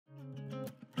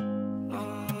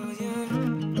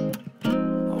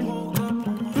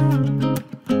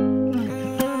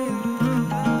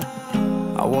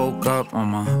on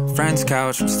my friend's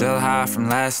couch, I'm still high from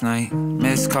last night.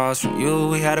 Missed calls from you,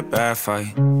 we had a bad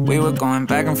fight. We were going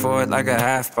back and forth like a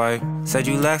half pipe. Said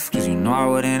you left cause you knew I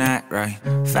wouldn't act right.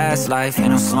 Fast life, ain't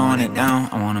no slowing it down.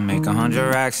 I wanna make 100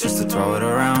 racks just to throw it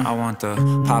around. I want the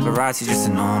paparazzi just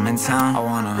to know I'm in town. I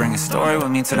wanna bring a story with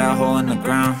me to that hole in the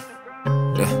ground.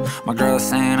 Yeah, my girl is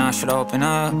saying I should open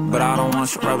up, but I don't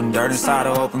want you rubbing dirt inside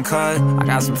an open cut. I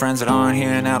got some friends that aren't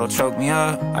here and that'll choke me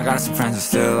up. I got some friends that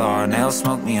still are and they'll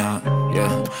smoke me up.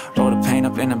 Yeah, roll the paint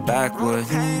up in the backwood.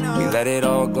 We let it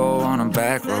all go on a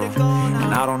back road.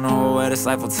 And I don't know where this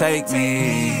life will take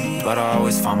me, but I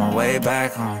always find my way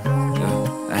back home.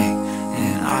 Yeah, ay.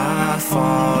 And I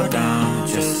fall down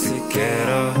just to get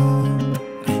up,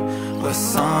 but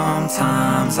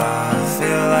sometimes I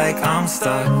feel like I'm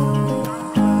stuck.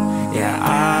 Yeah,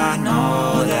 I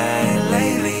know that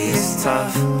lately it's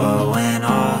tough, but when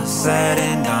all's said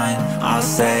and done, I'll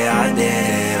say I did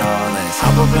it all. Let's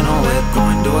hop up in a whip, go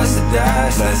and do us a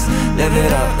dash. Let's live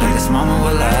it up like this moment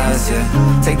will last,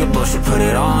 yeah. Take the bullshit, put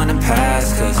it all in the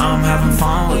past, cause I'm having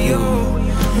fun with you.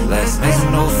 Let's make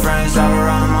some new friends, drive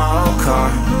around in my old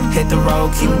car. Hit the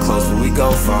road, keep them close when we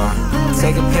go far.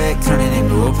 Take a pic, turn it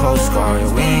into a postcard.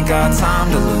 We ain't got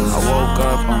time to lose. I woke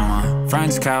up on my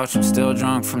friend's couch, I'm still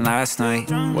drunk from last night.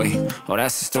 Wait, oh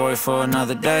that's a story for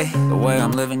another day. The way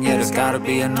I'm living, yeah, there's gotta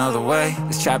be another way.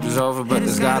 This chapter's over, but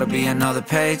there's gotta be another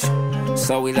page.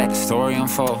 So we let the story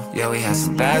unfold. Yeah, we had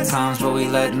some bad times, but we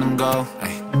letting them go.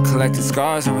 Ay, collected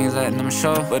scars and we letting them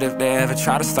show. But if they ever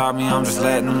try to stop me, I'm just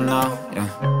letting them know.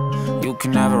 Yeah, you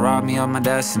can never rob me of my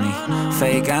destiny.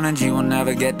 Fake energy will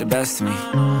never get the best of me.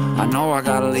 I know I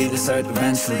gotta leave this earth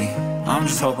eventually. I'm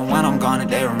just hoping when I'm gone that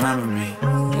they remember me.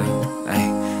 Yeah, ay.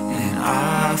 And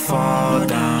I fall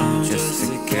down just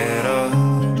to get up,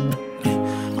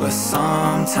 but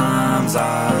sometimes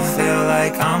I feel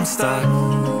like I'm stuck.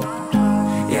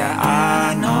 Yeah,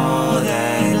 I know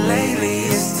that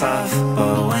lately it's tough,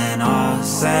 but when all's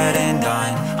said and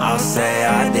done, I'll say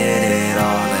I did it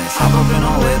all. Let's hop up in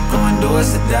a whip, go and do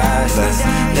us a dash. Let's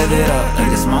live it up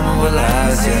like this moment will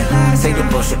last, yeah. Take the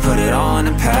bullshit, put it all in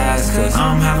the past, cause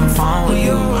I'm having fun with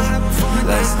you.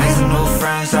 Let's make some new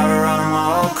friends, drive around in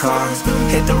my old car.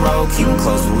 Hit the road, keep them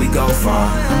close when we go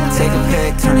far. Take a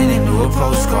pic, turn it into a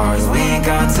postcard. We ain't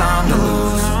got time to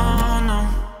lose.